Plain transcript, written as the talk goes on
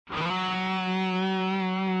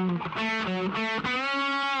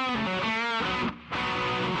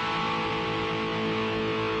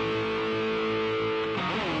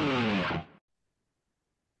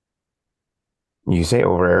You say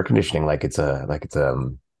over air conditioning like it's a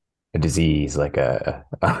disease, like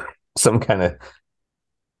some kind of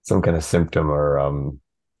some kind of symptom or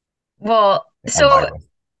Well, a so virus.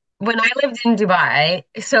 when I lived in Dubai,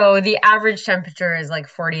 so the average temperature is like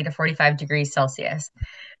 40 to 45 degrees Celsius.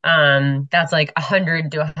 That's like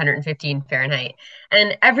 100 to 115 Fahrenheit.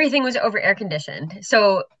 And everything was over air conditioned.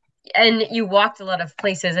 So, and you walked a lot of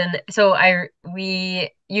places. And so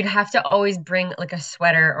you'd have to always bring like a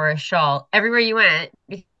sweater or a shawl everywhere you went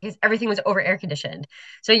because everything was over air conditioned.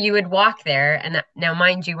 So you would walk there. And now,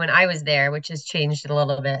 mind you, when I was there, which has changed a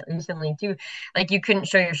little bit recently too, like you couldn't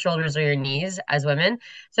show your shoulders or your knees as women.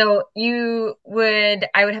 So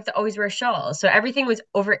I would have to always wear a shawl. So everything was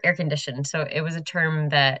over air conditioned. So it was a term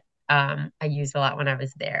that I used a lot when I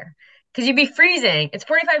was there. Because you'd be freezing. It's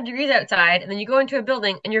 45 degrees outside, and then you go into a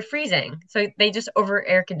building and you're freezing. So they just over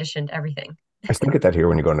air conditioned everything. I still get that here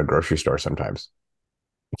when you go in a grocery store sometimes.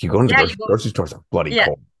 If you go into the Yeah, you go. grocery stores are bloody Yeah.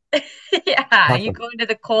 cold. Yeah, That's you like, go into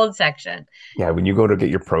the cold section. yeah, when you go to get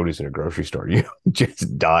your produce in a grocery store, you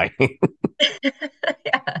just die.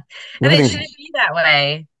 Yeah. And it Everything's shouldn't be that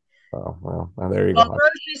way. well, there you Well, go.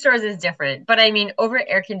 grocery stores is different, but I mean, over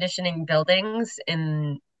air conditioning buildings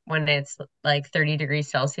in when it's like 30 degrees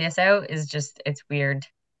Celsius out is just, it's weird.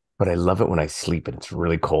 But I love it when I sleep and it's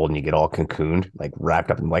really cold and you get all cocooned, like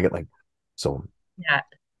wrapped up in a blanket. Like, so Yeah.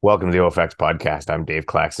 welcome to the OFX podcast. I'm Dave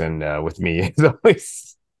Claxon. With me, as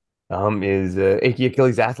always, is Achy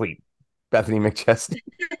Achilles athlete Bethany McChesney.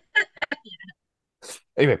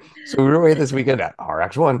 Anyway, so we were away this weekend at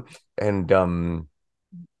RX1, and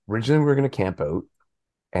originally we were going to camp out,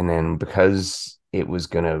 and then because it was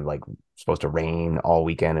going to like supposed to rain all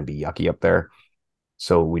weekend and be yucky up there,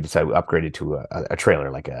 so we decided we upgraded to a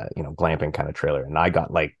trailer, like a glamping kind of trailer. And I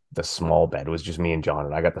got like the small bed. It was just me and John,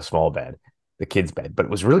 and I got the small bed, the kids' bed, but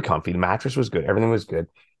it was really comfy. The mattress was good, everything was good,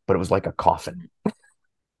 but it was like a coffin.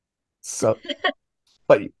 So,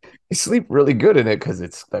 but you sleep really good in it because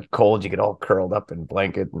it's that cold. You get all curled up in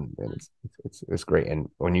blanket, and it's great. And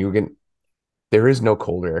when you get there is no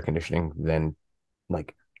colder air conditioning than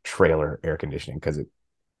like trailer air conditioning because it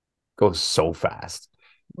goes so fast.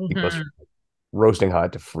 It goes Hmm. from roasting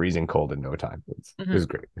hot to freezing cold in no time. It Hmm. was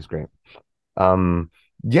great. It was great. Um,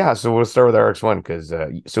 yeah, so we'll start with RX1 because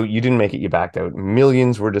so you didn't make it, you backed out.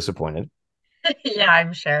 Millions were disappointed. Yeah,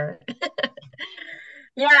 I'm sure.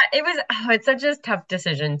 Yeah, it's such a tough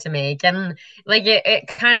decision to make. And like it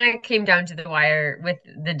kind of came down to the wire with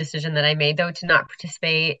the decision that I made though to not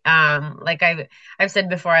participate. Like I've said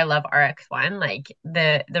before, I love RX1. Like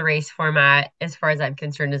the race format, as far as I'm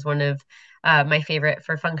concerned, is one of my favorite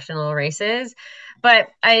for functional races. But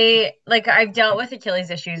I've dealt with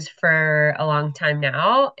Achilles issues for a long time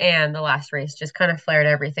now, and the last race just kind of flared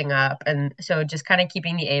everything up. And so just kind of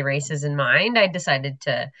keeping the A races in mind, I decided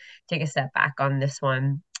to take a step back on this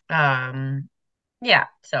one. Yeah,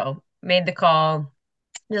 so made the call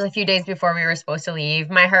just a few days before we were supposed to leave.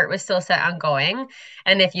 My heart was still set on going.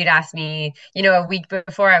 And if you'd asked me, a week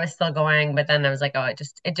before, I was still going, but then I was like, oh,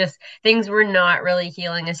 it just things were not really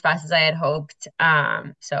healing as fast as I had hoped.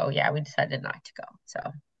 So yeah, we decided not to go. So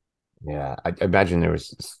Yeah, I imagine there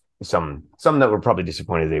was some that were probably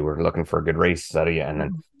disappointed they were looking for a good race out of you, and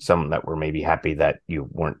then some that were maybe happy that you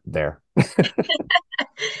weren't there.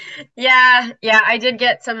 yeah, yeah, I did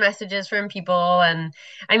get some messages from people, and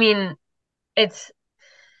I mean, it's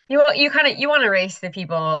you kind of you want to race the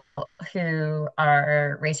people who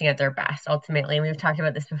are racing at their best ultimately. And we've talked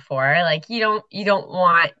about this before. Like you don't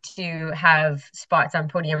want to have spots on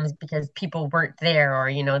podiums because people weren't there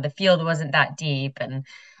or the field wasn't that deep and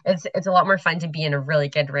it's a lot more fun to be in a really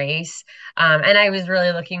good race. And I was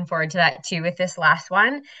really looking forward to that too with this last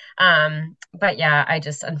one. But yeah, I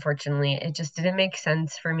just unfortunately it just didn't make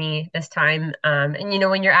sense for me this time. And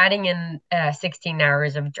when you're adding in 16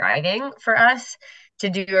 hours of driving for us to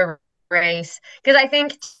do a race because I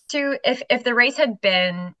think too if the race had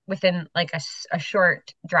been within like a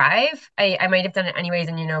short drive, I might have done it anyways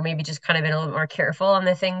and maybe just kind of been a little more careful on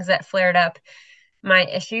the things that flared up my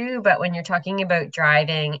issue. But when you're talking about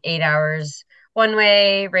driving 8 hours one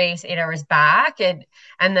way race 8 hours back and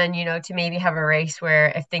then to maybe have a race where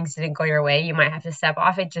if things didn't go your way you might have to step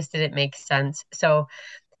off, it just didn't make sense. So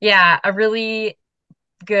yeah, a really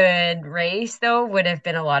good race though would have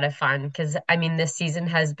been a lot of fun because I mean this season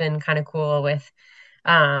has been kind of cool with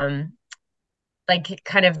um like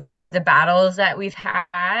kind of the battles that we've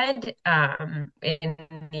had in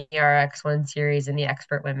the RX1 series and the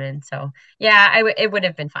expert women. So yeah, it would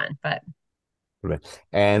have been fun, but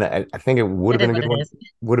And I think it would have It been is a what good it one. is.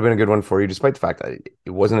 Would have been a good one for you, despite the fact that it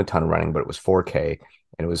wasn't a ton of running, but it was 4K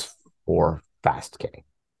and it was 4 fast K.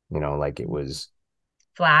 Like it was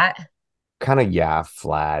Flat. kind of, yeah,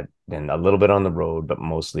 flat and a little bit on the road, but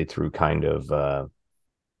mostly through kind of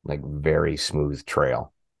like very smooth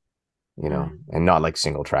trail, Mm. and not like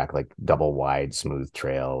single track, like double wide smooth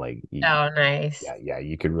trail. Like Oh, nice. yeah, yeah,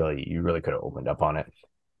 you really could have opened up on it.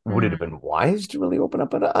 Would it have Mm. been wise to really open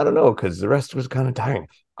up on it? I don't know, because the rest was kind of tiring.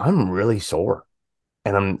 I'm really sore.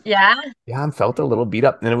 And Yeah. yeah, I'm felt a little beat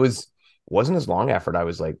up. And wasn't as long effort. I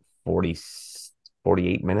was like 40,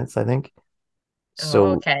 48 minutes, I think. Oh, So,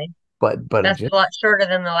 okay. but it That's just, a lot shorter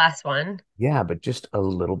than the last one. yeah, but just a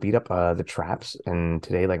little beat up, the traps. And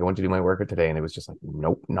today, like I went to do my workout today and it was just like,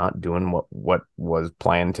 nope, not doing what was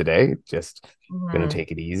planned today. Just gonna Hmm.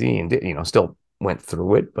 take it easy and still went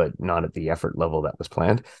through it, but not at the effort level that was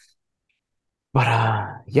planned. But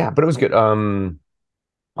yeah, but it was good.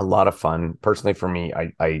 A lot of fun. Personally, for me,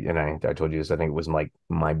 I told you this. I think it was like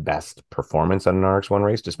my best performance at an RX1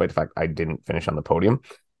 race, despite the fact I didn't finish on the podium.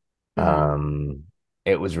 Hmm. Um,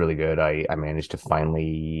 it was really good. I managed to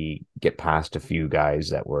finally get past a few guys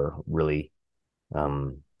that were really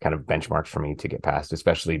kind of benchmarks for me to get past,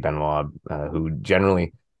 especially Benoit, who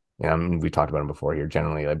generally, we talked about him before here.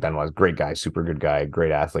 Generally, like Benoit's a great guy, super good guy,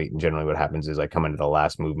 great athlete. And generally, what happens is I come into the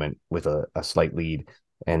last movement with a slight lead,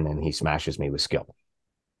 and then he smashes me with skill.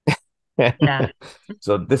 Yeah.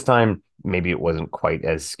 So this time, maybe it wasn't quite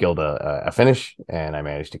as skilled a finish, and I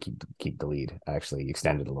managed to keep the lead. I actually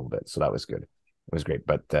extended a little bit, so that was good. It was great,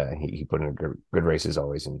 but he put in a good races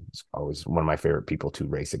always, and he's always one of my favorite people to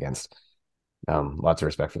race against. Lots of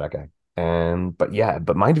respect for that guy. But yeah,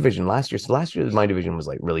 but my division last year, so last year my division was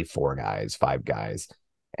like really four guys, five guys,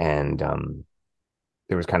 and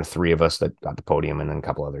there was kind of three of us that got the podium, and then a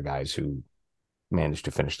couple other guys who managed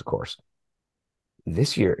to finish the course.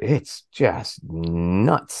 This year, it's just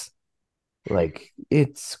nuts. Like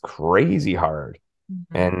it's crazy hard, Mhm.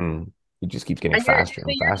 and it just keeps getting And you're faster so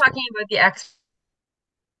and you're faster. talking about the expert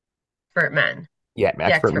men. Yeah, The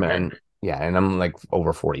expert expert men. men. Yeah, and I'm like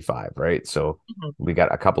over 45, right? So Mhm. we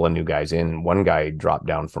got a couple of new guys in. One guy dropped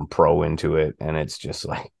down from pro into it, and it's just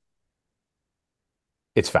like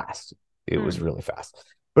it's fast. It was Mm. really fast.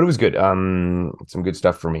 But it was good. Some good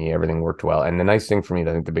stuff for me. Everything worked well. And the nice thing for me,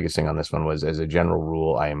 I think the biggest thing on this one was, as a general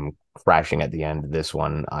rule, I am crashing at the end. This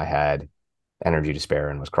one, I had energy to spare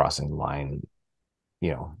and was crossing the line,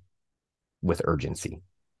 you know, with urgency,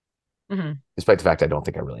 Mhm. despite the fact I don't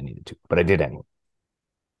think I really needed to, but I did anyway.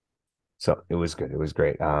 So it was good. It was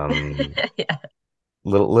great. Yeah.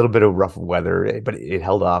 Little bit of rough weather, but it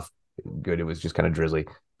held off good. It was just kind of drizzly.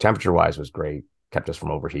 Temperature wise was great. Kept us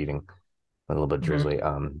from overheating. A little bit Mhm. drizzly.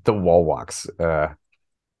 The wall walks,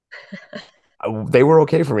 they were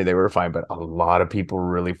okay for me. They were fine, but a lot of people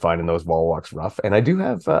really finding those wall walks rough. And I do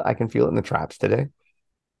have, I can feel it in the traps today.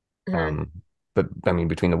 Mhm. Um, but I mean,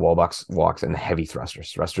 between the wall box walks and the heavy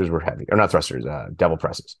thrusters were heavy, or not thrusters, devil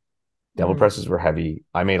presses. Devil Mhm. presses were heavy.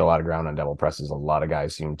 I made a lot of ground on devil presses. A lot of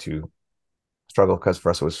guys seemed to struggle because for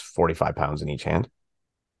us it was 45 pounds in each hand,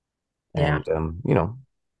 Yeah. and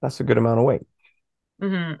that's a good amount of weight.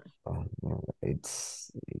 Mhm. It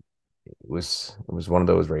was one of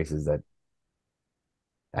those races that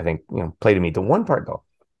I think played to me. The one part though,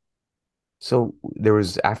 so there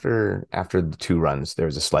was after the two runs, there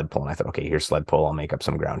was a sled pull, and I thought, okay, here's sled pull. I'll make up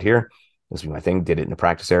some ground here. This will be my thing. Did it in the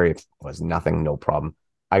practice area. It was nothing, no problem.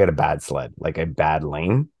 I got a bad sled, like a bad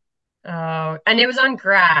lane. Oh, and it was on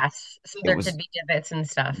grass, so It there could was be divots and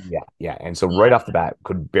stuff. Yeah, yeah. And so right Yeah. off the bat,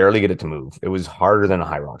 could barely get it to move. It was harder than a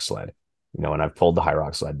high rock sled, and I've pulled the high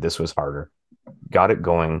rock sled. This was harder. Got it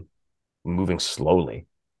going, moving slowly,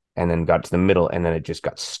 and then got to the middle, and then it just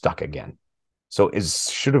got stuck again. So it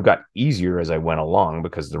should have got easier as I went along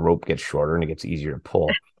because the rope gets shorter and it gets easier to pull.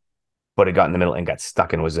 But it got in the middle and got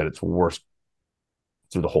stuck and was at its worst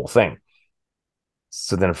through the whole thing.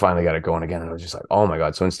 So then I finally got it going again, and I was just like, oh my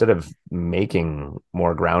God. So instead of making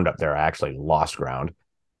more ground up there, I actually lost ground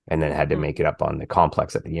and then had to Mhm. make it up on the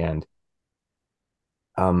complex at the end.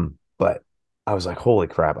 But I was like, holy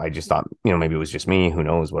crap. I just thought, maybe it was just me. Who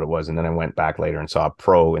knows what it was. And then I went back later and saw a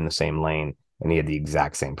pro in the same lane, and he had the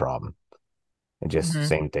exact same problem. And just Mhm.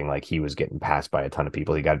 same thing, like he was getting passed by a ton of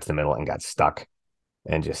people. He got to the middle and got stuck,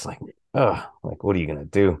 and just like, oh, like, what are you going to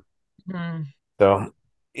do? Mhm. So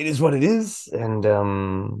it is what it is. And,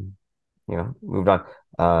 moved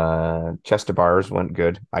on. Chest to bars went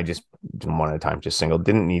good. I just did one at a time, just single.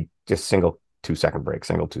 Didn't need just single 2 second break,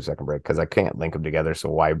 single 2 second break because I can't link them together. So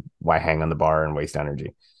why hang on the bar and waste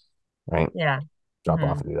energy, right? Yeah. Drop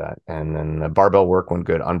off Mhm. and do that. And then the barbell work went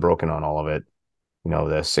good, unbroken on all of it.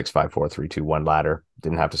 the 6 5 4 3 2 1 ladder.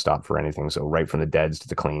 Didn't have to stop for anything. So right from the deads to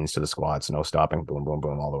the cleans to the squats, no stopping, boom, boom,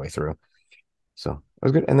 boom, all the way through. So it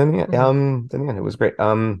was good. And then yeah, Mhm. it was great.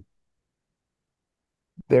 I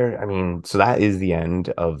mean, so that is the end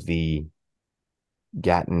of the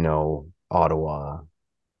Gatineau, Ottawa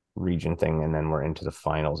region thing, and then we're into the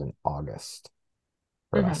finals in August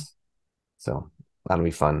for Mhm. us. So that'll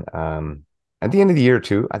be fun. At the end of the year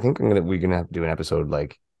too, I think we're gonna have to do an episode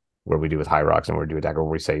like where we do with High Rocks and we do a Decker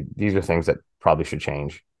where we say these are things that probably should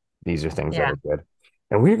change. These are things that Yeah. are good.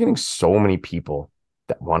 And we're getting so many people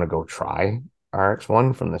that want to go try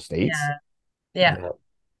RX1 from the States Yeah. Yeah. that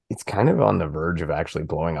it's kind of on the verge of actually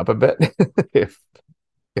blowing up a bit if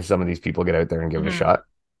if some of these people get out there and give it a Mhm. shot.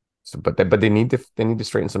 So, but they need to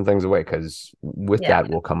straighten some things away because with Yeah.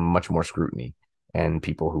 that will come much more scrutiny and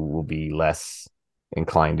people who will be less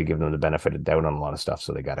inclined to give them the benefit of doubt on a lot of stuff.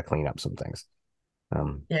 So they got to clean up some things.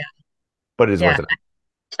 Um, Yeah. but it is Yeah. worth it.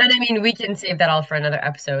 And I mean, we can save that all for another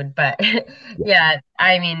episode, but Yeah. yeah,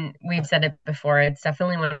 I mean, we've said it before. It's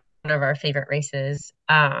definitely one of our favorite races.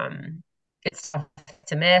 It's tough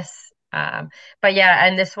to miss. But yeah,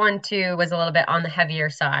 and this one too was a little bit on the heavier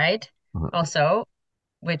side Mhm. also,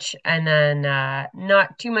 which, and then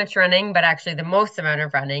not too much running, but actually the most amount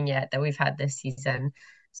of running yet that we've had this season.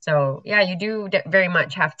 So yeah, you do very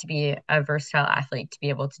much have to be a versatile athlete to be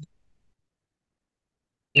able to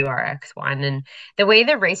URX1, and the way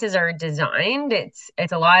the races are designed, it's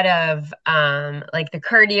a lot of like the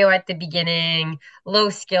cardio at the beginning, low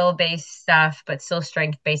skill based stuff but still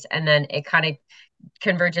strength based, and then it kind of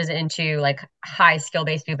converges into like high skill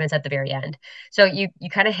based movements at the very end. So you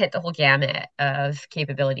kind of hit the whole gamut of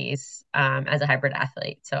capabilities as a hybrid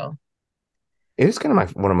athlete. So It is kind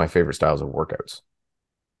of one of my favorite styles of workouts.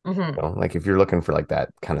 mhm. Like if you're looking for like that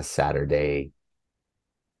kind of Saturday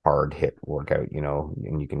hard hit workout,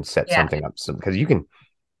 and you can set Yeah, something up because you can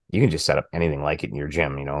just set up anything like it in your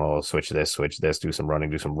gym, switch this, do some running,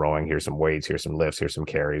 do some rowing, here's some weights, here's some lifts, here's some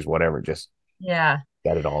carries, whatever. Just yeah.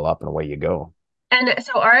 set it all up and away you go. And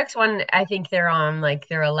so RX1, I think they're on like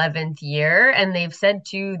their 11th year, and they've said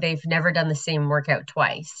too they've never done the same workout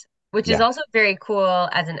twice, which is Yeah. also very cool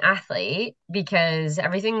as an athlete because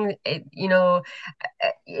everything, you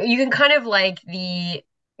can kind of like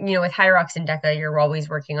with Hyrox and Deca, you're always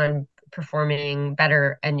working on performing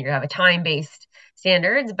better and you have a time-based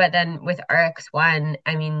standards. But then with RX1,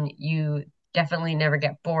 I mean, you definitely never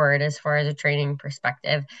get bored as far as a training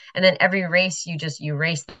perspective. And then every race, you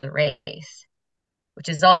race the race, which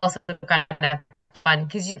is also kind of fun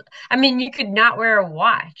because I mean, you could not wear a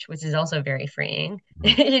watch, which is also very freeing.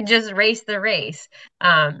 Mhm. You just race the race.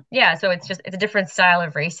 Yeah, so it's a different style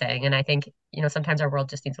of racing, and I think sometimes our world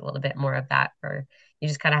just needs a little bit more of that, where you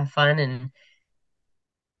just kind of have fun and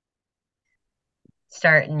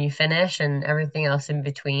start and you finish, and everything else in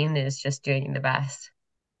between is just doing the best.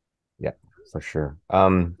 Yeah, for sure.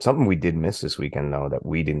 Something we did miss this weekend though that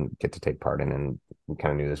we didn't get to take part in, and we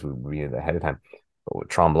kind of knew this we knew ahead of time. But with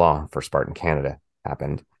Tremblant for Spartan Canada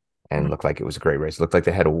happened, and looked like it was a great race. Looked like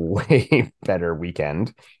they had a way better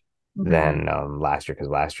weekend Mm-hmm. than last year because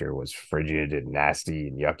last year was frigid and nasty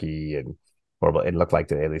and yucky and horrible. It looked like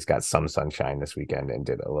they at least got some sunshine this weekend and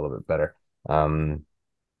did a little bit better. Um,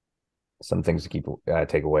 some things to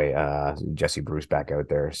take away. Jesse Bruce back out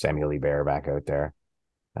there, Samuel Bear back out there.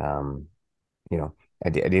 Um, you know, I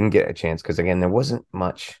didn't get a chance because again, there wasn't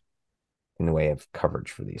much in the way of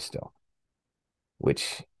coverage for these still,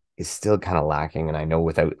 which is still kind of lacking. And I know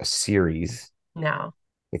without a series, No.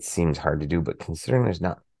 it seems hard to do. But considering there's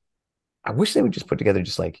not, I wish they would just put together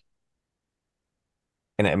just like,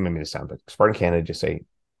 and I mean this sound, but Spartan Canada just say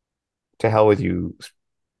to hell with you,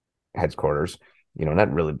 headquarters.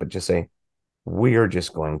 Not really, but just say we're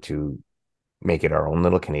just going to make it our own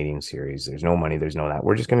little Canadian series. There's no money, there's no that.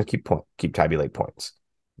 We're just going to keep tabulate points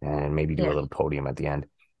and maybe do a Yeah. little podium at the end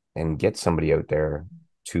and get somebody out there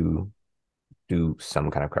to do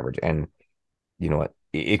some kind of coverage. And you know what?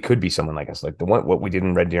 It could be someone like us, like the one what we did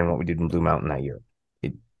in Red Deer and what we did in Blue Mountain that year.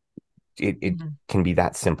 It it Mhm. can be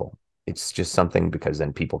that simple. It's just something because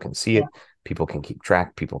then people can see Yeah. it, people can keep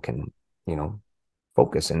track, people can you know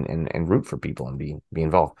focus and root for people and be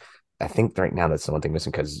involved. I think right now that's the one thing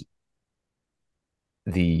missing because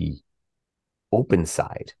the open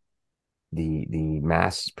side, the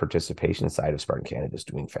mass participation side of Spartan Canada is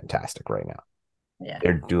doing fantastic right now. Yeah.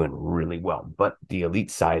 They're doing really well, but the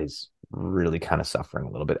elite side is really kind of suffering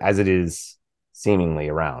a little bit as it is seemingly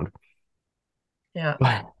around. Yeah.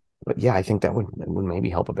 But yeah, I think that would maybe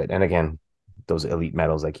help a bit. And again, those elite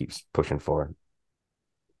medals I keep pushing for,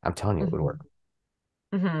 I'm telling you, it would Hmm. work.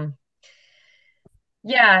 Hmm.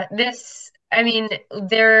 Yeah, this I mean,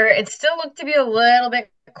 there it still looked to be a little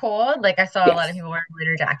bit cold. Like I saw a lot of Yes. people wearing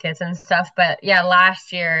winter jackets and stuff. But yeah,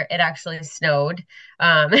 last year it actually snowed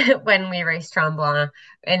when we raced Tremblant,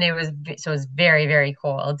 and so it was very, very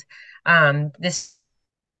cold. This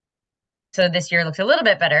So this year looks a little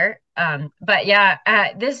bit better. But yeah,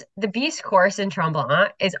 this the Beast course in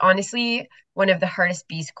Tremblant is honestly one of the hardest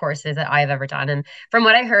Beast courses that I've ever done. And from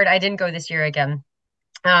what I heard, I didn't go this year again.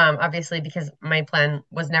 Obviously because my plan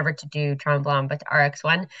was never to do Tremblant but to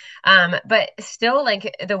RX1. But still,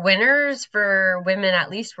 like the winners for women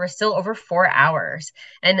at least were still over 4 hours,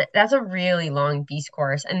 and that's a really long beast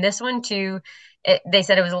course. And this one too, they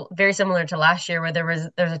said it was very similar to last year, where there's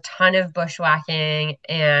a ton of bushwhacking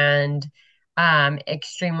and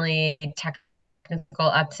extremely technical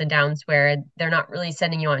ups and downs where they're not really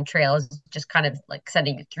sending you on trails, just kind of like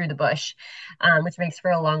sending you through the bush, which makes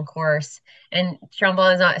for a long course. And Trumbull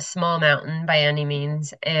is not a small mountain by any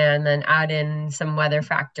means. And then add in some weather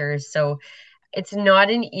factors. So it's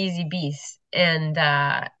not an easy beast. And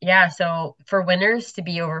yeah, so for winners to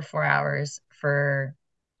be over 4 hours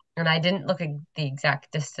and I didn't look at the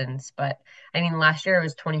exact distance, but I mean, last year it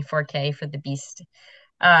was 24K for the beast.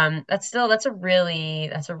 That's a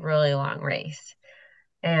really long race.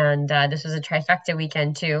 And this was a trifecta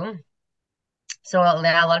weekend too. So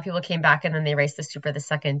yeah, a lot of people came back and then they raced the super the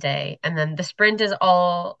second day. And then the sprint has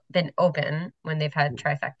all been open when they've had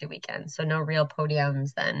trifecta weekend. So no real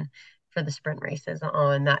podiums then for the sprint races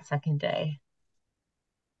on that second day.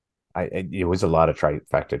 It was a lot of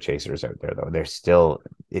trifecta chasers out there though.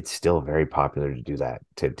 It's still very popular to do that,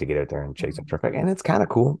 to get out there and chase a trifecta, and it's kind of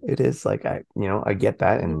cool. It is like I get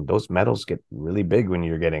that, Mhm. and those medals get really big when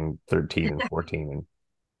you're getting 13 and 14,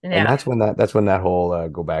 and Yeah. that's when that whole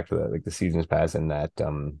go back to that, like the seasons pass, and that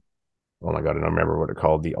oh my god, I don't remember what it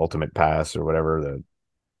called, the ultimate pass or whatever, the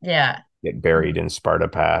Yeah. get buried Mhm. in Sparta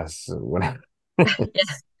pass when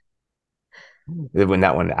Yeah. when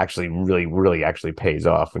that one actually really actually pays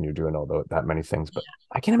off when you're doing that many things. But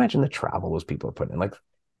I can't imagine the travel those people are putting in. Like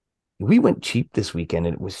we went cheap this weekend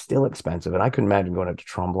and it was still expensive, and I couldn't imagine going out to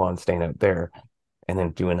Tremblant and staying out there and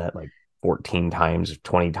then doing that like 14 times,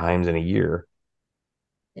 20 times in a year.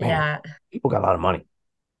 Man, Yeah. people got a lot of money.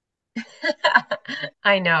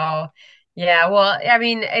 I know. Yeah. Well, I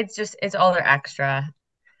mean, it's all their extra.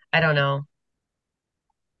 I don't know.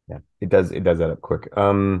 Yeah, it does add up quick.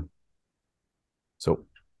 So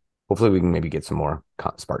hopefully we can maybe get some more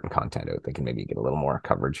Spartan content out. They can maybe get a little more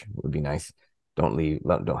coverage. It would be nice. Don't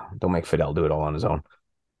make Fidel do it all on his own.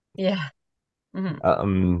 Yeah. Mhm.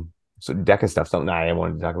 Um, so Deca stuff, something I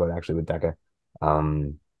wanted to talk about actually with Deca.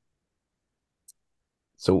 Um,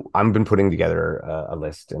 so I've been putting together a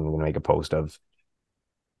list and I'm gonna make a post of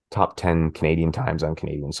top 10 Canadian times on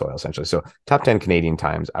Canadian soil, essentially. So top 10 Canadian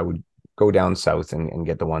times, I would go down south and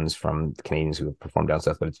get the ones from the Canadians who have performed down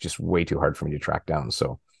south, but it's just way too hard for me to track down.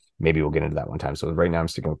 So maybe we'll get into that one time. So right now I'm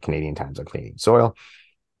sticking with Canadian times on Canadian soil.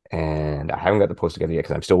 And I haven't got the post together yet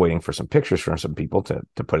because I'm still waiting for some pictures from some people to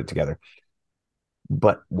put it together.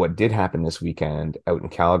 But what did happen this weekend out in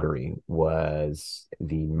Calgary was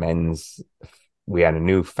the men's. We had a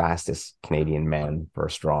new fastest Canadian man for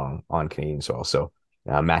a strong on Canadian soil. So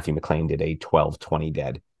Matthew McLean did a 12:20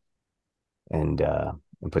 dead, and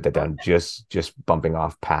put that down, just bumping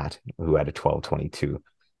off Pat, who had a 12:22.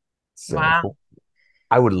 Wow. So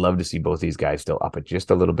I would love to see both these guys still up it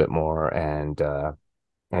just a little bit more, and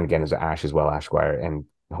again as Ash as well, Ash Squire, and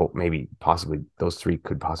hope maybe possibly those three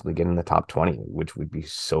could possibly get in the top 20, which would be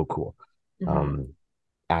so cool. Hmm. Um,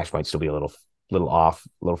 Ash might still be a little off,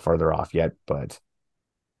 a little further off yet, but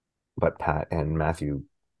Pat and Matthew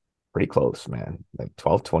pretty close, man. Like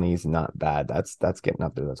 12:20 is not bad. That's getting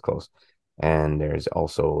up there. That's close. And there's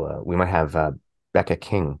also we might have Becca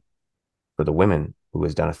King for the women, who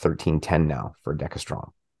has done a 13:10 now for Deca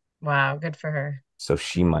Strong. Wow. Good for her. So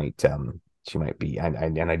she might be,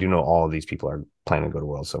 and I do know all of these people are planning to go to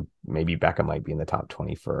World, so maybe Becca might be in the top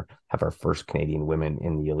 20 for have our first Canadian women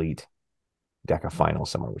in the elite Deca final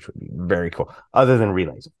somewhere, which would be very cool. Other than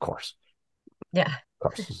relays, Yeah. of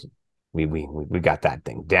course, we got that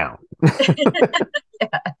thing down.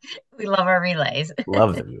 Yeah. We love our relays.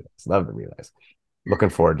 Love the relays, love the relays. Looking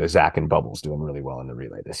forward to Zach and Bubbles doing really well in the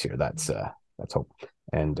relay this year. That's hope,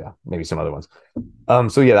 and maybe some other ones.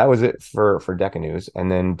 So yeah, that was it for Deca News.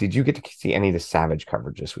 And then, did you get to see any of the Savage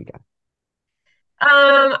coverage this weekend?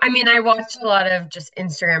 I mean, I watched a lot of just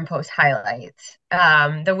Instagram post highlights.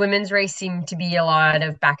 The women's race seemed to be a lot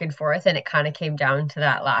of back and forth, and it kind of came down to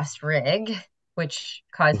that last rig, which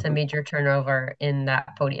caused a major turnover in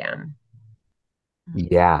that podium.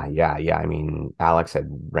 Yeah. I mean, Alex had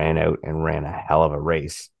ran out and ran a hell of a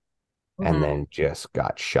race and Mhm. then just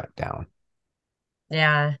got shut down.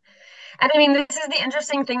 Yeah. And I mean, this is the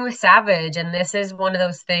interesting thing with Savage, and this is one of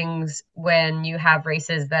those things when you have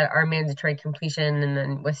races that are mandatory completion, and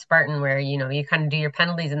then with Spartan, where you kind of do your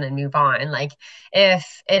penalties and then move on. Like,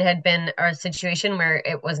 if it had been a situation where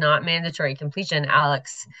it was not mandatory completion,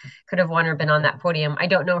 Alex could have won or been on that podium. I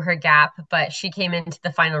don't know her gap, but she came into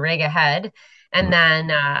the final rig ahead, and Mhm.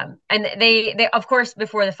 then and they of course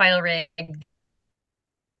before the final rig,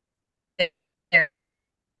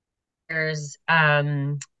 there's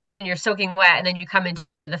and you're soaking wet and then you come into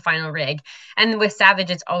the final rig. And with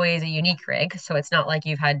Savage, it's always a unique rig. So it's not like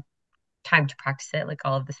you've had time to practice it like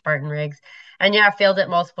all of the Spartan rigs. And yeah, failed it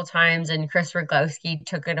multiple times. And Chris Roglowski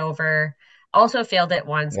took it over. Also failed it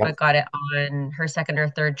once, Yeah. but got it on her second or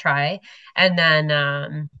third try. And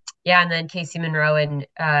then yeah, and then Casey Monroe and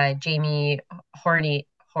Jamie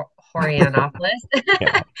Horianopoulos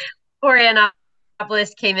Yeah.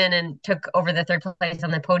 Horianopoulos came in and took over the third place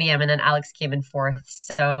on the podium, and then Alex came in fourth.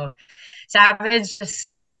 So Savage just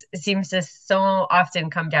seems to so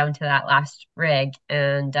often come down to that last rig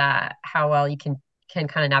and how well you can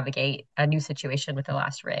kind of navigate a new situation with the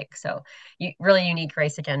last rig. So really unique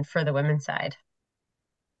race again for the women's side.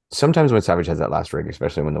 Sometimes when Savage has that last rig,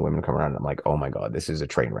 especially when the women come around, I'm like, oh my God, this is a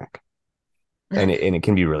train wreck. And it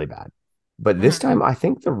can be really bad. But this Mhm. time, I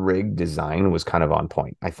think the rig design was kind of on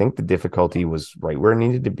point. I think the difficulty was right where it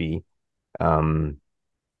needed to be. Um,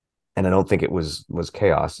 and I don't think it was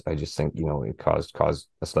chaos. I just think, it caused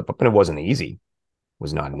a slip up. And it wasn't easy. It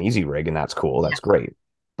was not an easy rig, and that's cool. Yeah. That's great.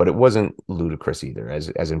 But it wasn't ludicrous either,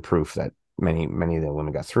 as in proof that many of the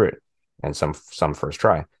women got through it, and some first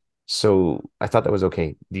try. So I thought that was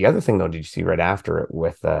okay. The other thing though, did you see right after it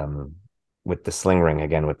with the sling ring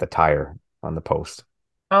again with the tire on the post?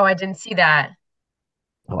 Oh, I didn't see that.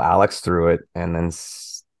 Well, Alex threw it and then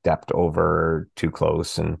stepped over too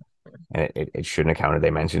close, and it shouldn't have counted.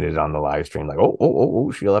 They mentioned it on the live stream, like, oh,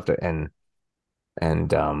 she left it. And I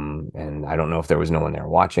don't know if there was no one there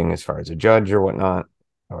watching as far as a judge or whatnot,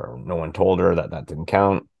 or no one told her that that didn't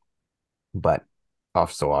count. But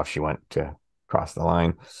off she went to cross the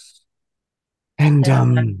line. And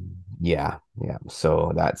Yeah. yeah.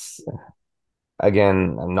 So that's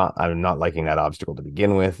again, I'm not liking that obstacle to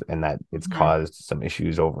begin with, and that it's Mhm. caused some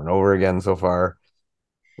issues over and over again so far.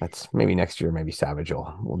 That's maybe next year, maybe Savage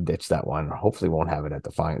will ditch that one. Hopefully won't have it at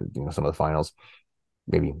the final, some of the finals.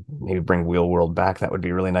 Maybe bring Wheel World back. That would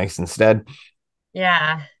be really nice instead.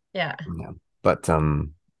 Yeah. Yeah. Yeah. But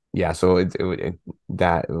yeah, so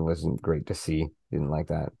that it wasn't great to see. Didn't like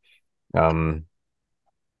that. Um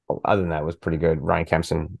Other than that, it was pretty good. Ryan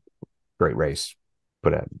Kempson, great race.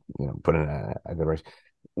 Put a put in a good race.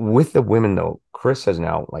 With the women though, Chris has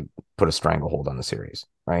now like put a stranglehold on the series,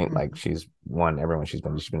 right? Like Mhm. she's won everyone she's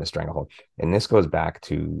been a stranglehold. And this goes back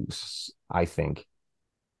to, I think,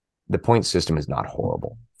 the point system is not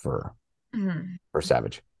horrible Mhm. for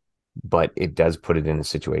Savage, but it does put it in a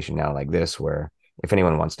situation now like this where if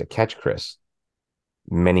anyone wants to catch Chris,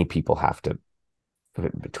 many people have to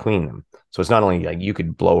put between them. So it's not only like you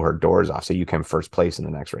could blow her doors off, say you came first place in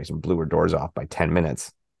the next race and blew her doors off by 10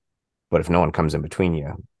 minutes, but if no one comes in between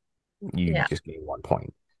you, you Yeah. just gain 1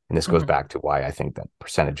 point. And this goes Mhm. back to why I think that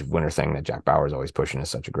percentage of winner thing that Jack Bauer is always pushing is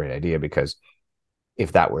such a great idea, because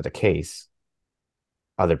if that were the case,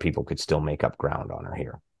 other people could still make up ground on her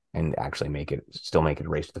here and actually make it a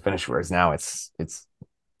race to the finish. Whereas now it's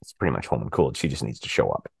pretty much home and cooled. She just needs to show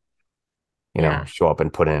up, Yeah. show up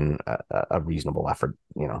and put in a reasonable effort.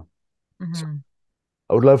 So Mhm.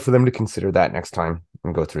 I would love for them to consider that next time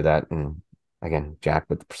and go through that. And again, Jack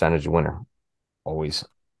with the percentage of winner, always,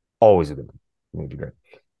 always a good one. It'd be great.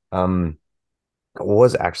 Um,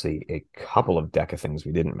 was actually a couple of DECA things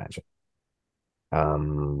we didn't mention.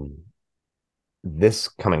 Um, this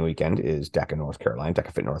coming weekend is DECA North Carolina,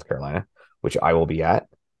 DECA Fit North Carolina, which I will be at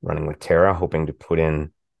running with Tara, hoping to put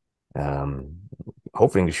in, um,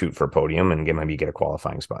 hoping to shoot for a podium and maybe get a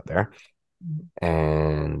qualifying spot there.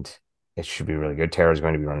 And it should be really good. Tara's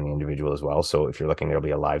going to be running the individual as well. So if you're looking, there'll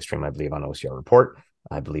be a live stream, I believe, on OCR Report.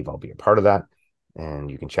 I believe I'll be a part of that. And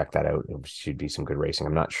you can check that out. It should be some good racing.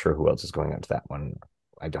 I'm not sure who else is going out to that one.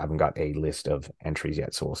 I haven't got a list of entries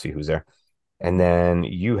yet, so we'll see who's there. And then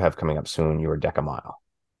you have coming up soon your DECA Mile.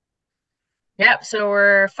 Yep, so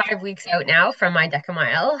we're 5 weeks out now from my Deca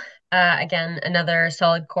Mile. Again, another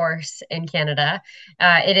solid course in Canada.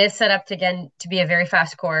 It is set up to again to be a very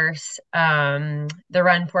fast course. The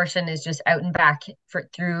run portion is just out and back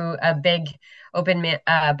through a big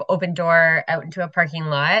open door out into a parking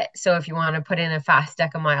lot. So if you want to put in a fast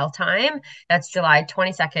Deca Mile time, that's July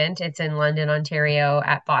 22nd. It's in London, Ontario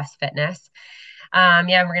at Boss Fitness.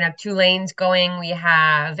 Yeah, we're gonna have two lanes going. We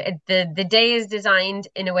have the day is designed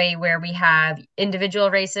in a way where we have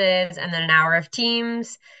individual races and then an hour of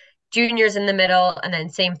teams, juniors in the middle, and then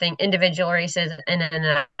same thing, individual races and then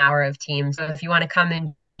an hour of teams. So if you want to come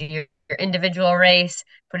and do your individual race,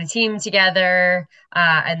 put a team together,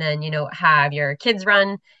 and then have your kids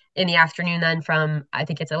run in the afternoon. Then from I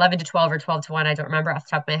think it's 11 to 12 or 12 to 1. I don't remember off the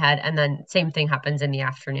top of my head. And then same thing happens in the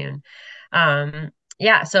afternoon.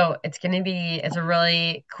 Yeah, so it's a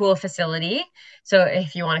really cool facility. So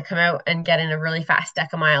if you want to come out and get in a really fast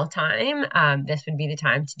decamile time, this would be the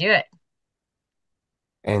time to do it.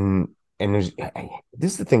 And there's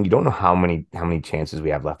this is the thing, you don't know how many chances we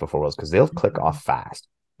have left before Worlds because they'll click off fast,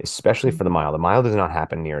 especially for the mile. The mile does not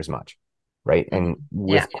happen near as much, right? And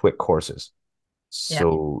Yeah, with quick courses. yeah,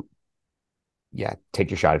 So yeah, take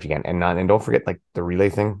your shot if you can. And don't forget like the relay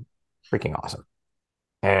thing, freaking awesome.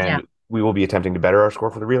 yeah. And we will be attempting to better our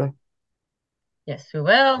score for the relay. Yes, we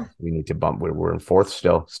will. We need to bump. We're in fourth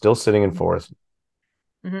still sitting in fourth.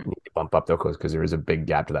 Hmm. Need to bump up though, because there is a big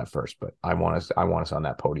gap to that first. But I want us on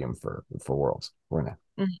that podium for Worlds. We're gonna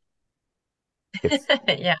if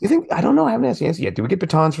Yeah. do you think I don't know, I haven't asked Yancy yet. Do we get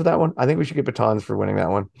batons for that one? I think we should get batons for winning that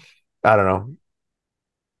one. I don't know.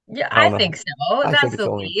 Yeah, I don't I know. think so. I think That's it's the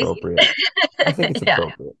only least. appropriate. I think it's Yeah.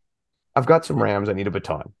 appropriate. I've got some Rams. I need a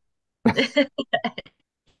baton.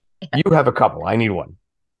 Yeah. You have a couple. I need one.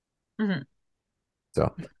 Mhm.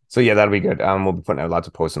 So yeah, that'll be good. We'll be putting out lots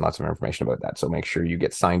of posts and lots of information about that. So make sure you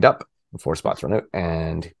get signed up before spots run out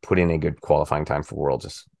and put in a good qualifying time for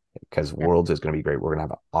Worlds because Yeah. Worlds is going to be great. We're going to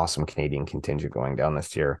have an awesome Canadian contingent going down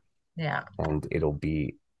this year, Yeah. and it'll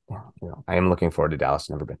be, I am looking forward to Dallas.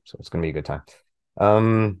 Never been, so it's going to be a good time.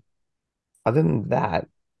 Um, Other than that,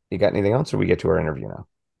 you got anything else, or we get to our interview now?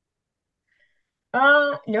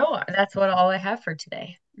 No, that's what all I have for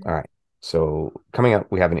today. All right. So coming up,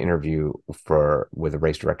 we have an interview with a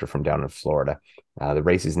race director from down in Florida. The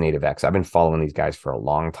race is Native X. I've been following these guys for a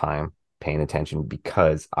long time, paying attention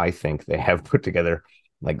because I think they have put together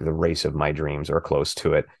like the race of my dreams or close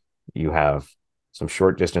to it. You have some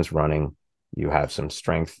short distance running, you have some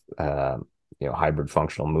strength, hybrid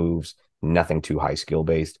functional moves, nothing too high skill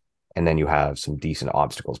based, and then you have some decent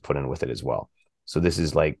obstacles put in with it as well. So this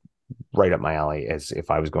is like right up my alley. As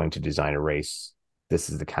if I was going to design a race, this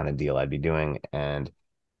is the kind of deal I'd be doing. And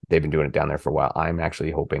they've been doing it down there for a while. I'm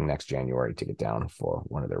actually hoping next January to get down for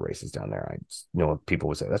one of their races down there. I know people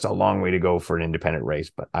would say that's a long way to go for an independent race,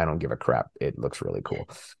 but I don't give a crap. It looks really cool.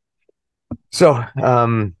 So,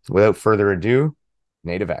 without further ado,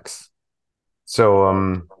 Native X.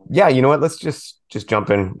 So, yeah, you know what? Let's just jump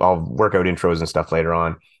in. I'll work out intros and stuff later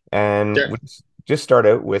on, and Sure. we'll just start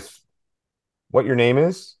out with what your name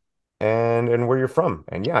is and where you're from.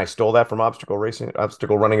 And yeah, I stole that from obstacle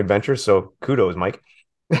running adventures. So kudos, Mike.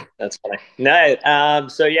 That's funny. No,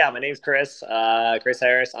 so yeah, my name's Chris, Chris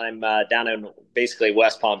Harris. I'm down in basically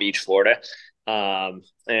West Palm Beach, Florida.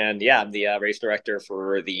 And yeah, I'm the race director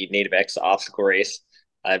for the Native X obstacle race.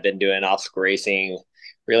 I've been doing obstacle racing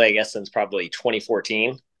really, I guess, since probably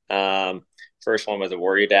 2014. First one was a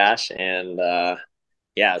Warrior Dash, and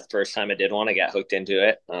yeah, the first time I did one, I got hooked into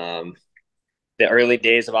it. The early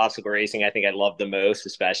days of obstacle racing, I think I loved the most,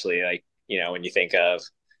 especially like, when you think of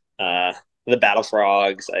uh, the Battle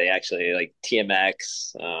Frogs, I actually like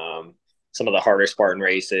TMX, some of the harder Spartan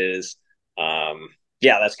races.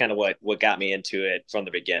 Yeah, that's kind of what got me into it from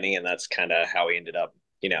the beginning, and that's kind of how we ended up,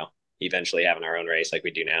 eventually having our own race like we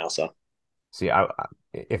do now. So, See,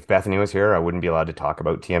 if Bethany was here, I wouldn't be allowed to talk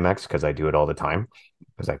about TMX because I do it all the time.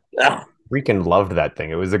 Because I oh, freaking loved that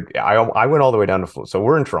thing. I went all the way down to Florida. So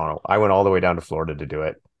we're in Toronto. I went all the way down to Florida to do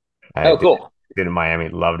it. I oh, did, cool. did in Miami.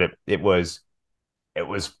 Loved it. It was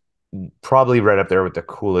probably right up there with the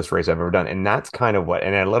coolest race I've ever done. And that's kind of what.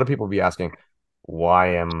 And a lot of people be asking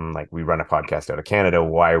why am like we run a podcast out of Canada,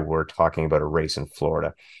 why we're talking about a race in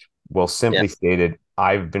Florida. Well, Yeah, simply stated,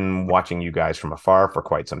 I've been watching you guys from afar for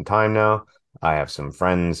quite some time now. I have some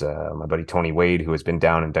friends, my buddy Tony Wade, who has been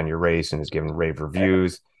down and done your race and has given rave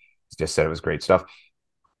reviews. He's just said it was great stuff.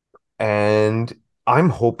 And I'm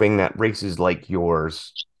hoping that races like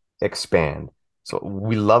yours expand. So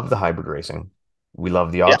we love the hybrid racing. We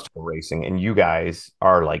love the yeah, obstacle racing. And you guys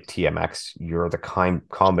are like TMX. You're the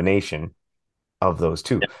combination of those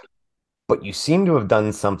two. yeah, But you seem to have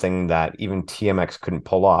done something that even TMX couldn't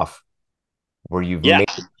pull off, where you've yeah,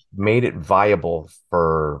 made it viable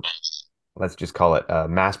for, let's just call it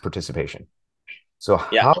mass participation. So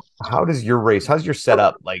yeah. how does your race, how's your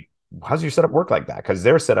setup work like that? Because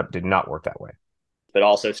their setup did not work that way. but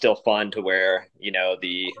also still fun to where,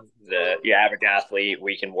 the your average athlete,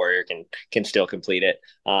 weekend warrior can still complete it.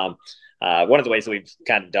 One of the ways that we've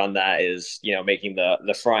kind of done that is, making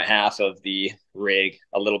the front half of the rig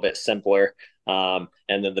a little bit simpler, and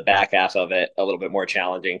then the back half of it a little bit more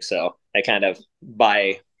challenging. So that kind of,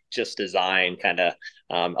 by just design, kind of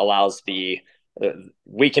allows the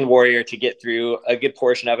weekend warrior to get through a good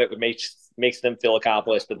portion of it, which makes them feel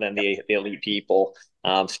accomplished, but then the elite people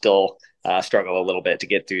still struggle a little bit to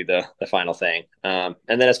get through the final thing. And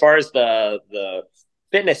then as far as the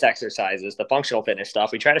fitness exercises, the functional fitness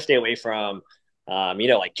stuff, we try to stay away from,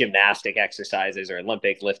 like gymnastic exercises or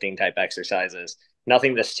Olympic lifting type exercises.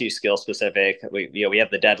 Nothing that's too skill specific. We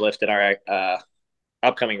have the deadlift in our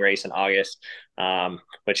upcoming race in August,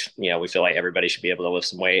 which, we feel like everybody should be able to lift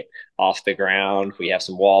some weight off the ground. We have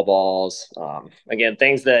some wall balls. Again,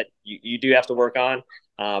 things that you do have to work on.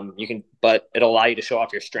 But it'll allow you to show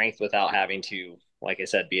off your strength without having to, like I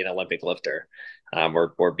said, be an Olympic lifter,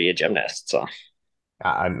 or be a gymnast. So.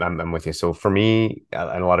 I'm with you. So for me,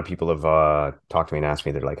 and a lot of people have talked to me and asked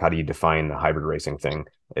me, they're like, how do you define the hybrid racing thing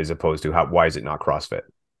as opposed to why is it not CrossFit?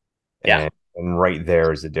 Yeah. And right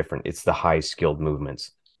there is the difference. It's the high skilled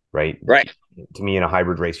movements, right? Right. To me, in a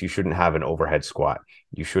hybrid race, you shouldn't have an overhead squat.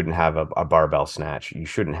 You shouldn't have a barbell snatch. You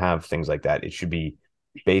shouldn't have things like that. It should be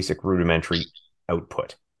basic rudimentary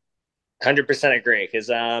output. 100% agree. Because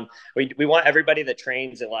we want everybody that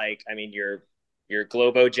trains at, like, I mean, your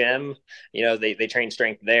Globo gym, they train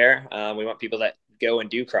strength there. We want people that go and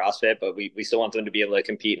do CrossFit, but we still want them to be able to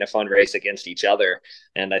compete in a fun race against each other.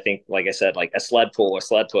 And I think, like I said, like a sled pull or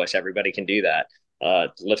sled push, everybody can do that.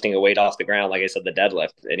 Lifting a weight off the ground, like I said, the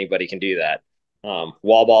deadlift, anybody can do that.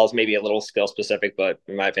 Wall balls maybe a little skill specific, but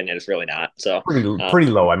in my opinion, it's really not. So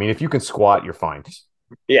pretty low. I mean, if you can squat, you're fine.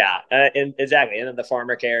 Yeah, and exactly. And then the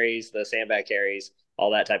farmer carries, the sandbag carries,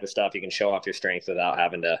 all that type of stuff. You can show off your strength without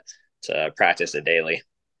having to practice it daily.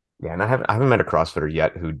 Yeah, and I haven't met a CrossFitter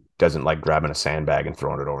yet who doesn't like grabbing a sandbag and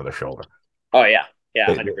throwing it over their shoulder. Oh yeah,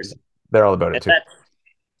 100%. They're all about it too.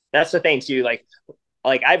 That's the thing too. Like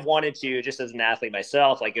I've wanted to, just as an athlete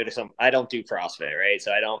myself, like go to I don't do CrossFit, right?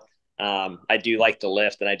 So I don't. I do like to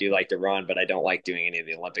lift and I do like to run, but I don't like doing any of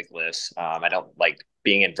the Olympic lifts. I don't like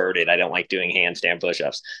being inverted. I don't like doing handstand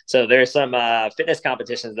push-ups. So there's some fitness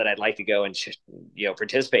competitions that I'd like to go and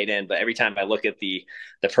participate in. But every time I look at the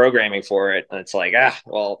programming for it, it's like,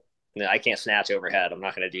 well, I can't snatch overhead. I'm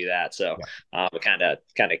not going to do that. So it kind of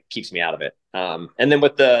keeps me out of it. And then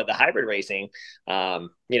with the hybrid racing, the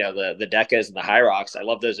Decas and the Hyrox, I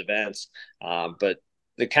love those events. But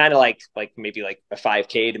the kind of like maybe like a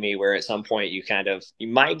 5K to me, where at some point you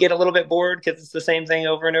might get a little bit bored because it's the same thing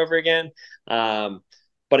over and over again.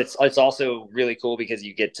 But it's also really cool because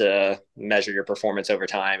you get to measure your performance over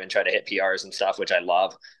time and try to hit PRs and stuff, which I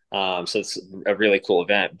love. So it's a really cool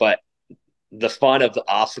event. But the fun of the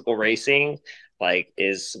obstacle racing, like,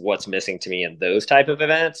 is what's missing to me in those type of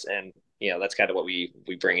events. And, that's kind of what we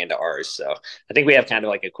bring into ours. So I think we have kind of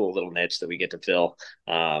like a cool little niche that we get to fill.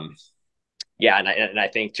 Yeah, and I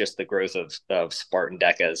think just the growth of Spartan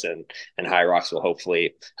Decas and Hyrox will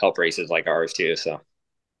hopefully help races like ours too. So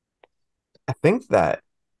I think that.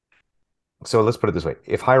 So let's put it this way: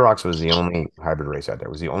 if Hyrox was the only hybrid race out there,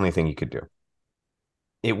 was the only thing you could do,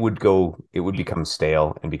 it would become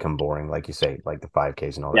stale and become boring, like you say, like the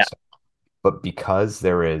 5Ks and all that stuff. But because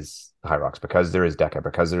there is Hyrox, because there is Deca,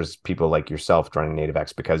 because there's people like yourself running Native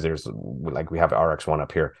X, because there's, like, we have RX1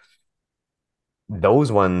 up here.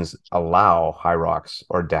 Those ones allow Hyrox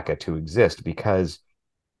or Deca to exist because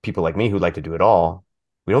people like me who like to do it all,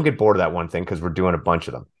 we don't get bored of that one thing because we're doing a bunch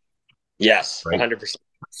of them. Yes, right? 100%.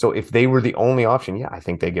 So if they were the only option, yeah, I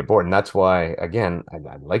think they get bored. And that's why, again,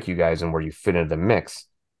 I like you guys and where you fit into the mix,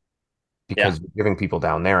 because you're giving people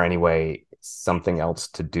down there anyway something else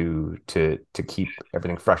to do to keep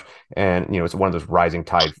everything fresh. And, it's one of those rising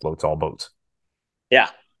tide floats all boats. Yeah.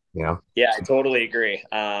 Yeah, I totally agree.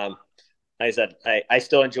 Like I said, I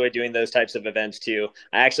still enjoy doing those types of events too.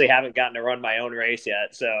 I actually haven't gotten to run my own race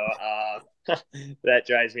yet. So that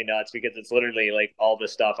drives me nuts because it's literally like all the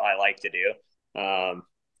stuff I like to do.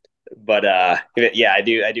 But yeah, I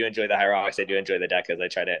do enjoy the Hyrox. I do enjoy the Decas. I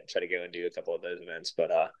try to go and do a couple of those events, but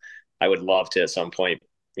I would love to at some point,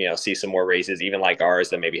 see some more races, even like ours,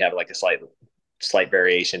 that maybe have like a slight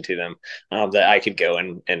variation to them, that I could go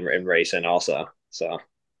and race in also. So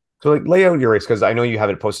like, lay out your race, because I know you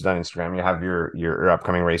have it posted on Instagram. You have your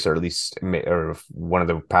upcoming race, or at least or one of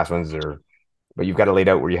the past ones, but you've got it laid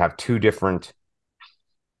out where you have two different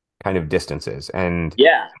kind of distances. And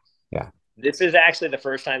yeah. This is actually the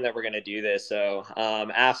first time that we're going to do this. So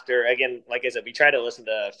after, again, like I said, we try to listen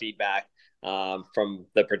to feedback from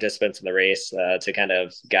the participants in the race to kind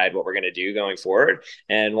of guide what we're going to do going forward.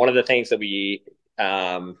 And one of the things that we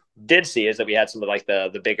did see is that we had some of like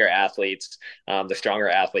the bigger athletes, the stronger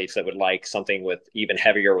athletes that would like something with even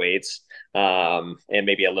heavier weights and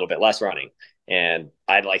maybe a little bit less running. And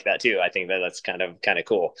I'd like that too. I think that that's kind of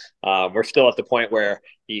cool. We're still at the point where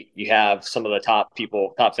you have some of the top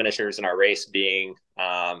finishers in our race being,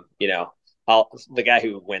 the guy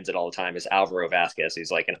who wins it all the time is Alvaro Vasquez.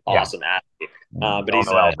 He's like an awesome athlete, but he's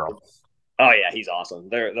oh yeah, he's awesome.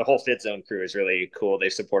 The whole Fit Zone crew is really cool.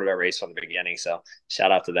 They've supported our race from the beginning, so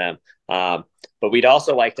shout out to them. But we'd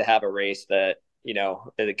also like to have a race that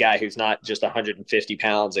the guy who's not just 150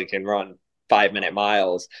 pounds and can run 5-minute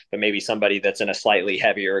miles, but maybe somebody that's in a slightly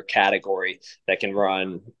heavier category that can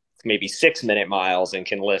run maybe 6-minute miles and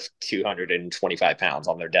can lift 225 pounds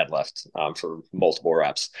on their deadlift for multiple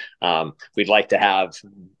reps. We've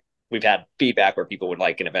had feedback where people would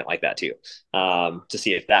like an event like that too, to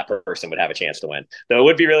see if that person would have a chance to win. Though it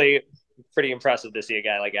would be really pretty impressive to see a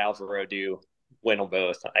guy like Alvaro win them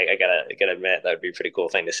both. I gotta admit that would be a pretty cool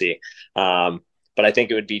thing to see. But I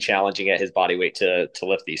think it would be challenging at his body weight to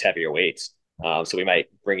lift these heavier weights. So we might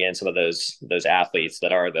bring in some of those athletes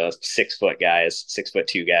that are the 6-foot guys,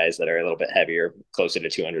 6'2" guys that are a little bit heavier, closer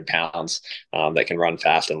to 200 pounds, that can run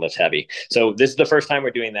fast and lift heavy. So this is the first time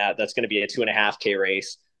we're doing that. That's going to be a 2.5K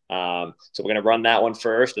race. So we're going to run that one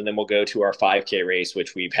first, and then we'll go to our 5K race,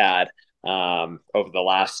 which we've had over the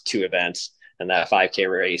last 2 events. And that 5K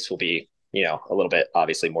race will be, a little bit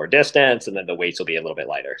obviously more distance, and then the weights will be a little bit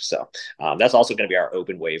lighter. So that's also going to be our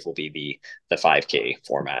open wave will be the 5K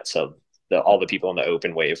format. So all the people in the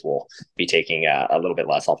open wave will be taking a little bit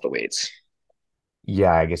less off the weights.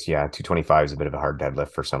 Yeah, I guess 225 is a bit of a hard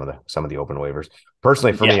deadlift for some of the open waivers.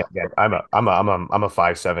 Personally, for me, again, I'm a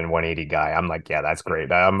 5'7", 180 guy. I'm like, yeah, that's great.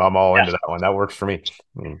 I'm all into that one. That works for me.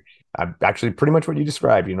 I'm actually pretty much what you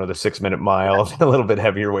described. The 6-minute mile, a little bit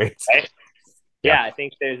heavier weights. Right? Yeah, I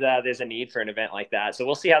think there's a need for an event like that. So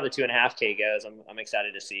we'll see how the 2.5K goes. I'm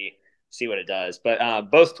excited to see what it does. But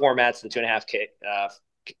both formats, the 2.5K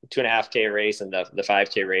race and the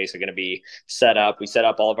 5K race, are going to be set up. We set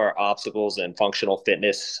up all of our obstacles and functional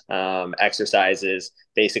fitness exercises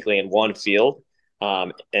basically in one field.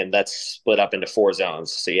 And that's split up into 4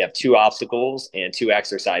 zones. So you have 2 obstacles and 2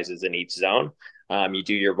 exercises in each zone. You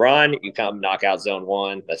do your run, you come knock out zone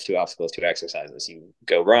 1. That's 2 obstacles, 2 exercises. You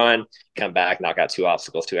go run, come back, knock out 2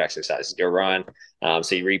 obstacles, 2 exercises. Go run.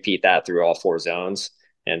 So you repeat that through all 4 zones,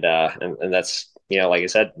 and that's like I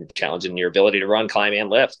said, challenging your ability to run, climb, and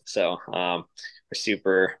lift. So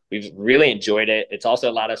we've really enjoyed it. It's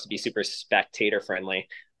also allowed us to be super spectator friendly.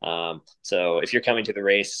 So if you're coming to the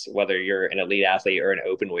race, whether you're an elite athlete or an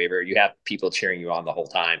open waiver, you have people cheering you on the whole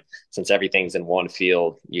time. Since everything's in one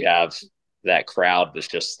field, you have that crowd that's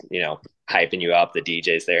just, hyping you up. The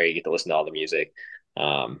DJ's there. You get to listen to all the music.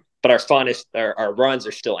 But our runs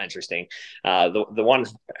are still interesting. The one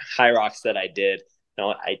Hyrox that I did,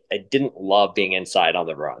 I didn't love being inside on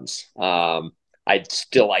the runs. I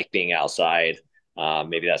still like being outside.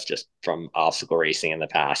 Maybe that's just from obstacle racing in the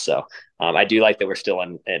past. So I do like that we're still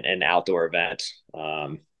in an outdoor event.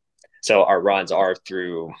 So our runs are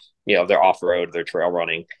through, they're off road, they're trail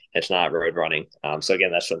running. It's not road running. So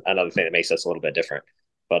again, that's another thing that makes us a little bit different.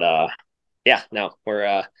 But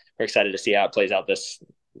we're excited to see how it plays out this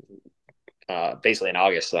basically in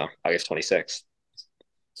August, so August 26th.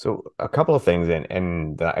 So a couple of things,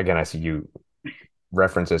 and again, I see you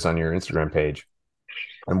reference this on your Instagram page.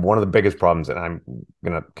 And one of the biggest problems, and I'm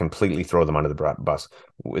going to completely throw them under the bus,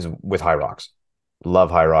 is with Hyrox.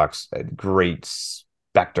 Love Hyrox. Great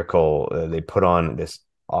spectacle. They put on this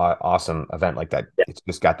awesome event like that. Yeah. It's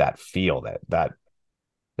just got that feel, that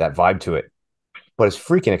vibe to it. But it's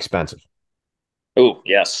freaking expensive. Oh,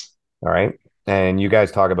 yes. All right. And you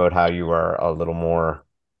guys talk about how you are a little more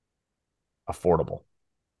affordable.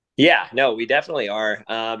 Yeah, no, we definitely are.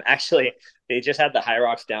 Actually, they just had the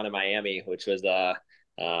Hyrox down in Miami, which was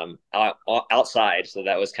outside, so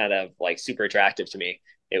that was kind of like super attractive to me.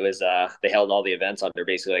 It was they held all the events under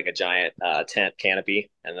basically like a giant tent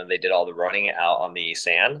canopy, and then they did all the running out on the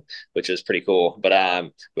sand, which was pretty cool.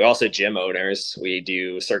 But we're also gym owners. We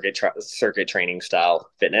do circuit training style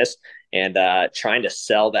fitness, and trying to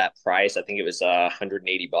sell that price, I think it was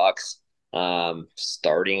 $180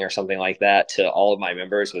 starting or something like that to all of my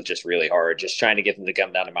members was just really hard. Just trying to get them to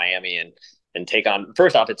come down to Miami and take on.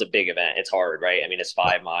 First off, it's a big event. It's hard, right? I mean, it's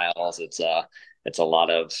 5 miles. It's a lot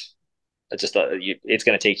of. It's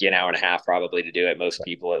going to take you an hour and a half probably to do it. Most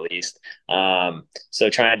people, at least. So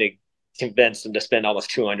trying convince them to spend almost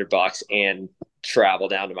 $200 and travel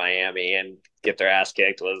down to Miami and get their ass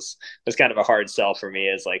kicked was kind of a hard sell for me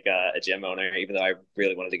as like a gym owner, even though I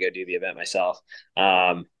really wanted to go do the event myself.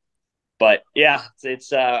 But yeah,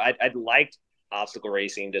 it's I'd like obstacle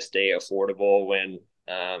racing to stay affordable when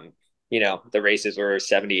the races were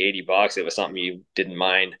 70, $80. It was something you didn't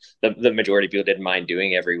mind. The majority of people didn't mind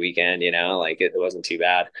doing every weekend, like it wasn't too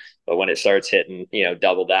bad. But when it starts hitting,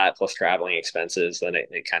 double that plus traveling expenses, then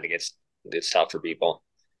it kind of it's tough for people.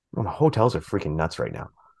 Well, hotels are freaking nuts right now.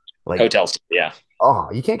 Like, Hotels, yeah. oh,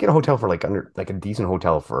 you can't get a hotel for like a decent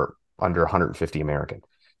hotel for under 150 American.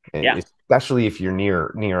 And Yeah. especially if you're near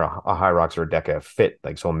a Hyrox or a Deca fit,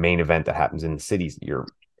 like so a main event that happens in the cities,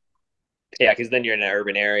 Yeah, because then you're in an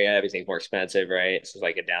urban area, everything's more expensive, right? It's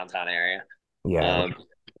like a downtown area. yeah.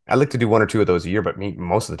 I like to do one or two of those a year, but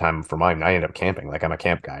most of the time for mine, I end up camping. Like I'm a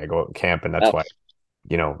camp guy. I go out and camp, and that's Oh, why,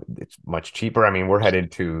 it's much cheaper. I mean, we're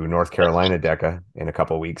headed to North Carolina Deca in a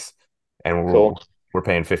couple of weeks, and cool. we're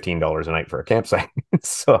paying $15 a night for a campsite.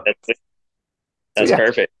 so That's yeah,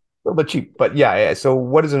 perfect. a little bit cheap, but yeah. So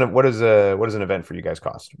what does an event for you guys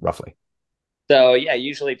cost roughly? So yeah,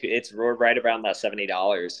 usually it's right around that $70,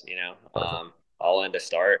 Perfect. all in to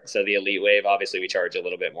start. So the Elite Wave, obviously, we charge a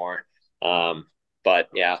little bit more, but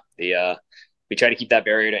yeah, the we try to keep that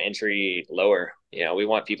barrier to entry lower. We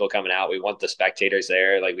want people coming out. We want the spectators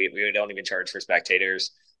there. Like we don't even charge for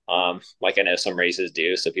spectators. Like I know some races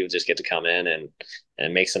do, so people just get to come in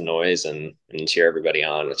and make some noise and cheer everybody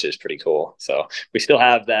on, which is pretty cool. So we still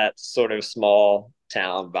have that sort of small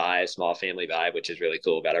town vibe, small family vibe, which is really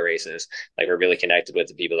cool about our races. Like we're really connected with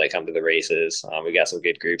the people that come to the races. We got some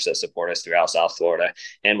good groups that support us throughout South Florida,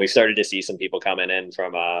 and we've started to see some people coming in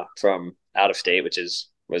from out of state, which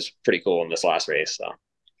was pretty cool in this last race. So.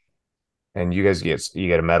 And you guys get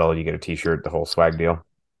a medal, you get a T-shirt, the whole swag deal.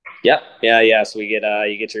 Yep. Yeah. So you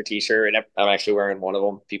get your T-shirt, and I'm actually wearing one of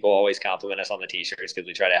them. People always compliment us on the T-shirts because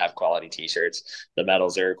we try to have quality T-shirts. The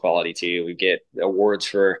medals are quality too. We get awards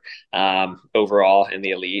for overall in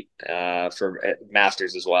the elite for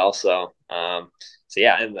masters as well. So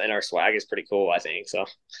yeah, and our swag is pretty cool, I think. So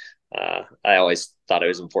I always thought it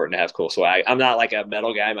was important to have cool swag. I'm not like a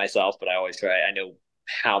medal guy myself, but I always try. I know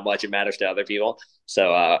how much it matters to other people,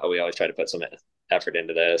 so we always try to put some effort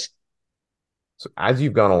into those. So as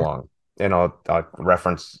you've gone along, and I'll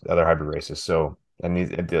reference other hybrid races. So and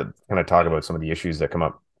to kind of talk about some of the issues that come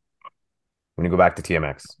up when you go back to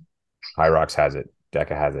TMX. Hyrox has it,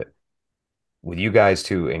 Deca has it. With you guys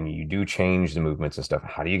too, and you do change the movements and stuff.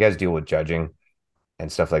 How do you guys deal with judging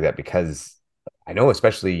and stuff like that? Because I know,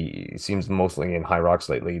 especially it seems mostly in Hyrox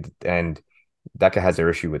lately, and Deca has their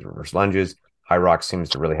issue with reverse lunges. Hyrox seems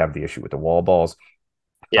to really have the issue with the wall balls.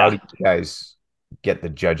 How do Yeah. you guys get the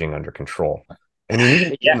judging under control? I mean,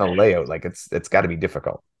 even Yeah. the layout, like it's got to be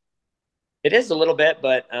difficult. It is a little bit,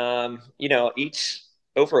 but each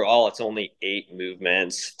overall it's only 8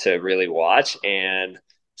 movements to really watch, and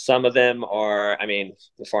some of them are. I mean,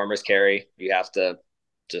 the farmer's carry, you have to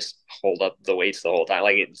just hold up the weights the whole time.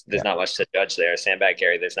 Like there's Yeah. not much to judge there. Sandbag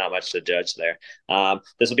carry, there's not much to judge there.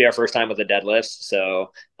 This will be our first time with the deadlifts,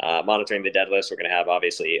 so monitoring the deadlifts, we're going to have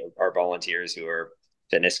obviously our volunteers who are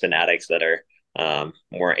fitness fanatics that are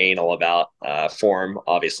more anal about form,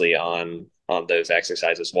 obviously on those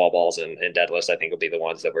exercises, wall balls and deadlifts. I think will be the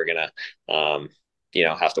ones that we're gonna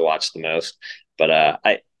have to watch the most. But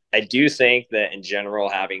I do think that in general,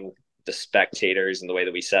 having the spectators and the way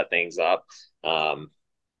that we set things up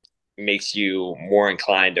makes you more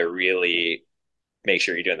inclined to really make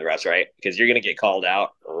sure you're doing the reps right, because you're going to get called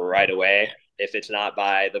out right away. If it's not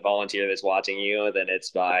by the volunteer that's watching you, then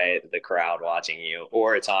it's by the crowd watching you,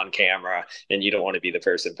 or it's on camera, and you don't want to be the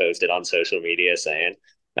person posted on social media saying,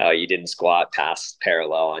 "Oh, you didn't squat past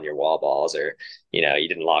parallel on your wall balls," or you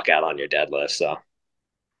didn't lock out on your deadlift. So,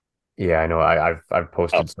 Yeah, I know. I've oh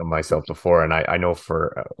posted some myself before, and I know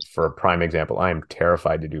for a prime example, I am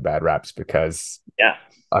terrified to do bad reps because yeah,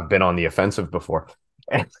 I've been on the offensive before.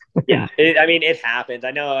 yeah. I mean, it happens.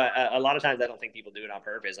 I know a lot of times I don't think people do it on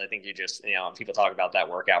purpose. I think you just, people talk about that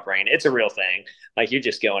workout brain. It's a real thing. Like you're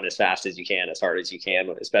just going as fast as you can, as hard as you can,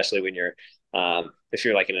 especially when if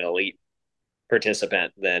you're like an elite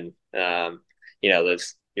participant, then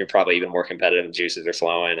those you're probably even more competitive and juices are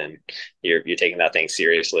flowing and you're taking that thing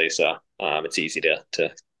seriously. So it's easy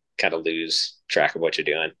to kind of lose track of what you're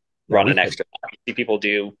doing. Yeah, Run an extra.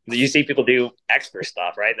 You see people do extra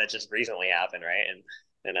stuff, right? That just recently happened, right?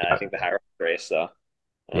 And I think the higher race. So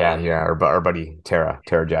yeah. Our buddy Tara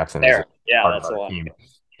Jackson is there, yeah, part of that's the our one.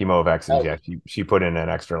 team of X's. Oh, Yeah, she put in an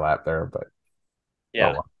extra lap there, but oh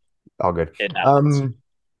yeah, well, all good. it happens. Um,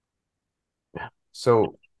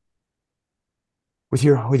 so With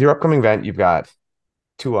your upcoming event, you've got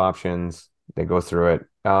two options. They go through it.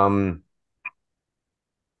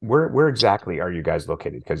 Where exactly are you guys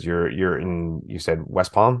located? Because you're in, you said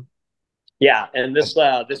West Palm? Yeah, and this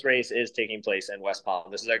race is taking place in West Palm.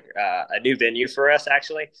 This is a new venue for us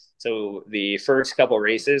actually. So the first couple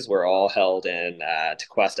races were all held in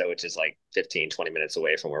Tequesta, which is like 15, 20 minutes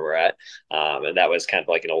away from where we're at. And that was kind of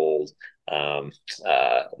like an old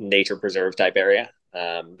nature preserve type area.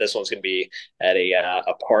 This one's going to be at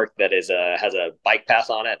a park that is has a bike path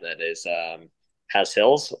on it that is has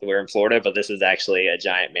hills. We're in Florida, but this is actually a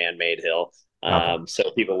giant man-made hill. Okay. So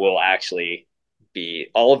people will actually be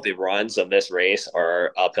all of the runs of this race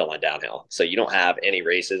are uphill and downhill. So you don't have any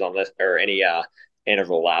races on this or any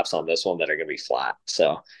interval laps on this one that are going to be flat.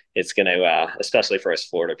 So it's going to, especially for us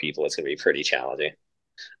Florida people, it's going to be pretty challenging.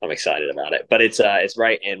 I'm excited about it, but it's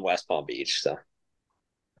right in West Palm Beach. So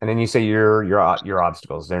And then you say your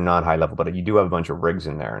obstacles, they're not high level, but you do have a bunch of rigs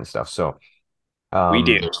in there and stuff. So we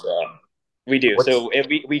do. um We do. what's So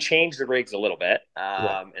we changed the rigs a little bit,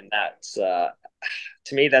 yeah. and that's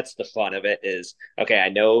to me that's the fun of it. Is okay. I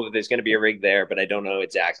know there's going to be a rig there, but I don't know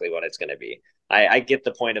exactly what it's going to be. I get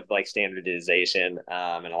the point of like standardization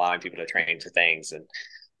and allowing people to train for things, and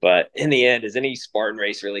but in the end, is any Spartan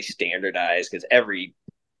race really standardized? Because every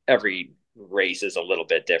race is a little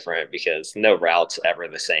bit different because no route's ever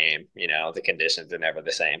the same. You know, the conditions are never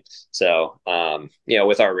the same. So you know,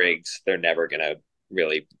 with our rigs, they're never going to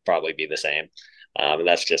really probably be the same. And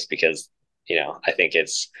that's just because, you know, I think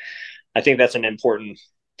that's an important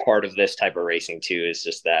part of this type of racing too, is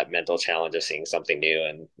just that mental challenge of seeing something new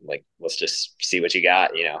and like, let's just see what you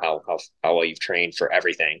got, you know, how well you've trained for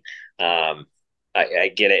everything.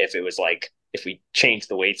 I get it. If it was like, if we change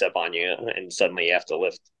the weights up on you and suddenly you have to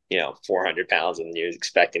lift, you know, 400 pounds and you're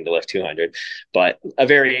expecting to lift 200, but a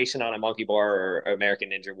variation on a monkey bar or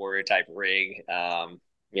American Ninja Warrior type rig,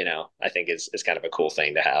 you know, I think is kind of a cool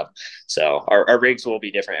thing to have. So our rigs will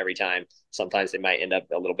be different every time. Sometimes they might end up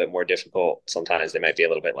a little bit more difficult. Sometimes they might be a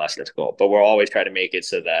little bit less difficult, but we'll always try to make it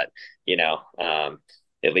so that, you know,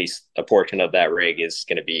 at least a portion of that rig is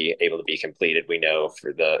going to be able to be completed. We know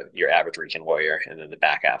for your average weekend warrior, and then the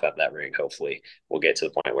back half of that rig, hopefully we'll get to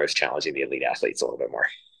the point where it's challenging the elite athletes a little bit more.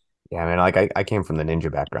 Yeah, I mean, like I came from the ninja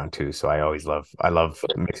background too, so I love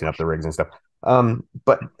mixing up the rigs and stuff.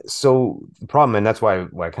 But so the problem, and that's why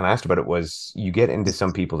I kind of asked about it, was you get into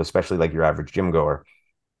some people, especially like your average gym goer,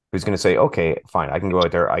 who's going to say, okay, fine, I can go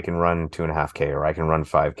out there, I can run 2.5K or I can run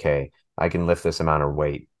 5K, I can lift this amount of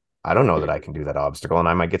weight. I don't know that I can do that obstacle, and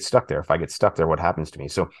I might get stuck there. If I get stuck there, what happens to me?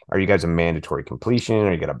 So, are you guys a mandatory completion,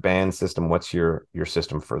 or you got a band system? What's your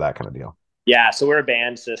system for that kind of deal? Yeah, so we're a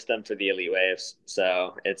band system for the elite waves.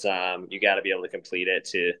 So it's you got to be able to complete it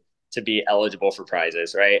to be eligible for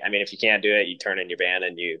prizes, right? I mean, if you can't do it, you turn in your band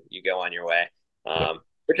and you go on your way. Yeah,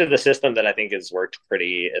 Which is the system that I think has worked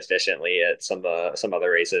pretty efficiently at some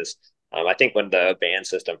other races. I think when the band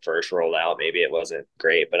system first rolled out, maybe it wasn't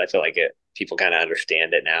great, but I feel like people kind of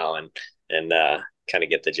understand it now and kind of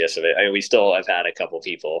get the gist of it. I mean, we still have had a couple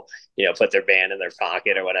people, you know, put their band in their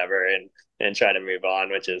pocket or whatever and try to move on,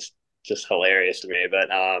 which is just hilarious to me. But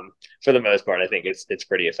for the most part, I think it's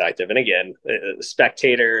pretty effective. And again, a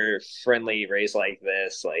spectator friendly race like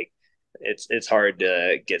this, like it's hard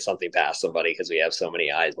to get something past somebody because we have so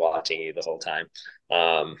many eyes watching you the whole time.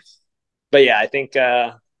 But yeah, I think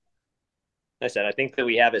I think that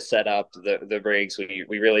we have it set up. The rigs,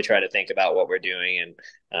 we really try to think about what we're doing,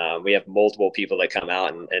 and we have multiple people that come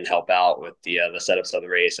out and help out with the setups of the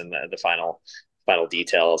race and the final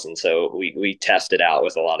details. And so we test it out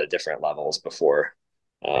with a lot of different levels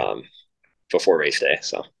yeah. um, before race day.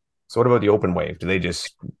 So So, what about the open wave? Do they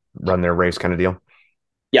just run their race kind of deal?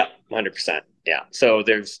 yeah, 100%. Yeah. So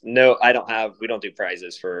we don't do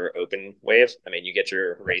prizes for open wave. I mean, you get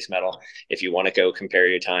your race medal if you want to go compare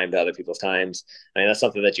your time to other people's times. I mean, that's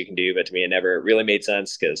something that you can do, but to me, it never really made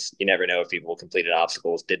sense because you never know if people completed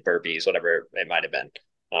obstacles, did burpees, whatever it might have been.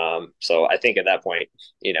 So I think at that point,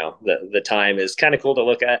 you know, the time is kind of cool to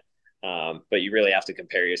look at, but you really have to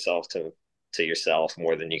compare yourself to yourself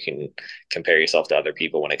more than you can compare yourself to other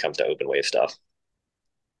people when it comes to open wave stuff.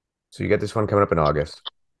 So, you got this one coming up in August.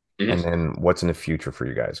 And Mm-hmm. then what's in the future for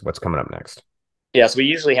you guys? What's coming up next? Yeah, so we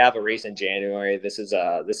usually have a race in January. This is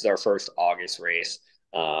our first August race.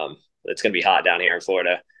 It's going to be hot down here in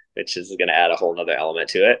Florida, which is going to add a whole nother element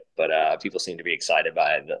to it. But people seem to be excited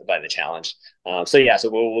by the challenge. So yeah,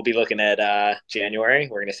 so we'll be looking at January.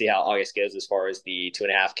 We're going to see how August goes as far as the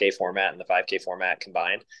 2.5K format and the 5K format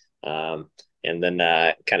combined. And then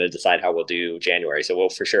kind of decide how we'll do January. So we'll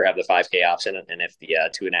for sure have the 5K option, and if the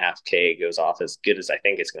 2.5K goes off as good as I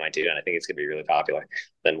think it's going to, and I think it's going to be really popular,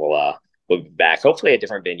 then we'll we'll be back, hopefully a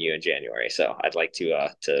different venue in January. So I'd like to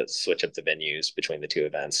switch up the venues between the two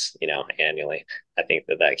events, annually. I think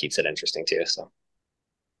that keeps it interesting too. So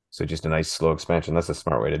just a nice slow expansion. That's a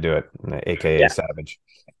smart way to do it, aka Yeah. Savage.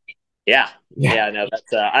 Yeah. No,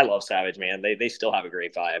 that's I love Savage, man. They still have a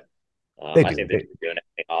great vibe. They I do. think they're doing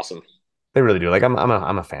anything awesome. They really do. Like I'm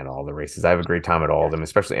a fan of all the races. I have a great time at all of them,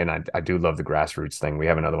 especially, and I do love the grassroots thing. We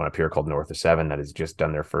have another one up here called North of Seven that has just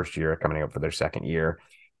done their first year, coming up for their second year,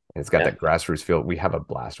 and it's got that grassroots feel. We have a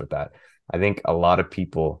blast with that. I think a lot of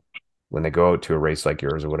people, when they go out to a race like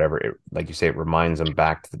yours or whatever, like you say, it reminds them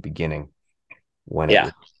back to the beginning when it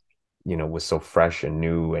was, was so fresh and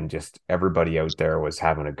new, and just everybody out there was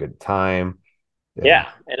having a good time.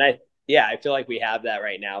 I feel like we have that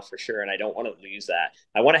right now for sure, and I don't want to lose that.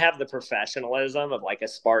 I want to have the professionalism of like a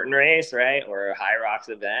Spartan race, right, or a Hyrox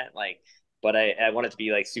event, but I want it to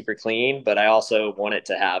be like super clean, but I also want it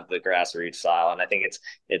to have the grassroots style. And I think it's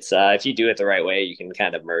if you do it the right way, you can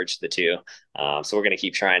kind of merge the two. So we're going to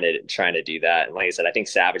keep trying to do that. And like I said, I think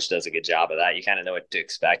Savage does a good job of that. You kind of know what to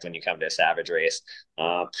expect when you come to a Savage race.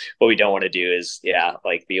 What we don't want to do is,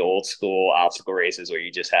 like the old school obstacle races where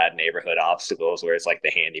you just had neighborhood obstacles where it's like the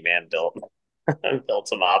handyman built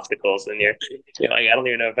some obstacles and you're like, I don't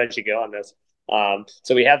even know if I should go on this.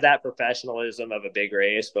 So we have that professionalism of a big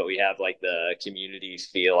race, but we have like the community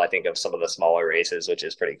feel, I think, of some of the smaller races, which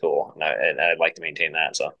is pretty cool. And I'd like to maintain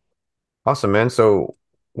that. So awesome, man. So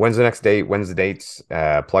when's the next date? When's the dates?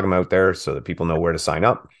 Plug them out there so that people know where to sign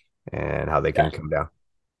up and how they can come down.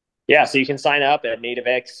 Yeah, so you can sign up at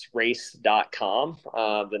nativexrace.com.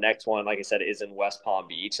 The next one, like I said, is in West Palm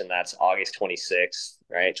Beach, and that's August 26th,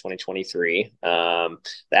 right, 2023.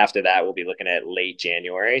 After that, we'll be looking at late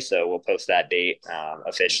January, so we'll post that date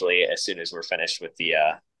officially as soon as we're finished with the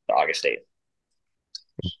August date.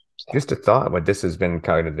 Just a thought, but this has been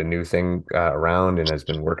kind of the new thing around and has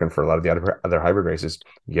been working for a lot of the other hybrid races.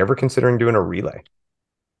 You ever considering doing a relay?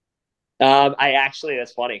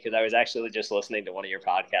 That's funny because I was actually just listening to one of your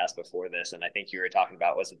podcasts before this, and I think you were talking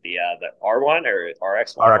about, was it the R1 or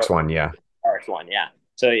RX1? RX1, yeah. RX1, yeah.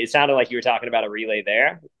 So it sounded like you were talking about a relay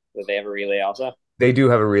there. Did they have a relay also? They do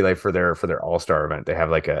have a relay for their All-Star event. They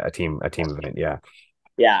have like a team event, yeah.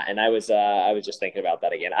 Yeah, and I was just thinking about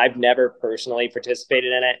that again. I've never personally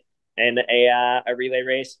participated in it in a relay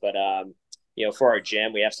race, but for our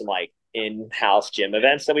gym, we have some like in-house gym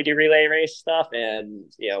events that we do relay race stuff, and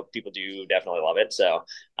people do definitely love it. So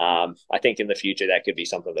I think in the future that could be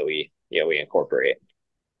something that we incorporate.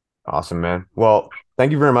 Awesome, man. Well,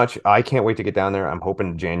 thank you very much. I can't wait to get down there. I'm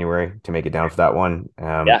hoping January to make it down for that one.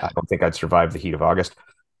 I don't think I'd survive the heat of August,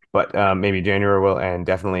 but maybe January will. And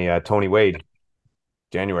definitely Tony Wade,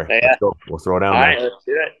 January. Let's go. We'll throw it down. All right, let's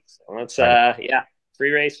do it. So let's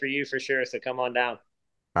free race for you for sure. So come on down.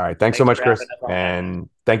 All right. Thanks so much, Chris. And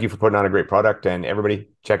thank you for putting on a great product. And everybody,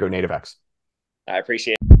 check out NativeX. I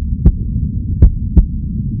appreciate it.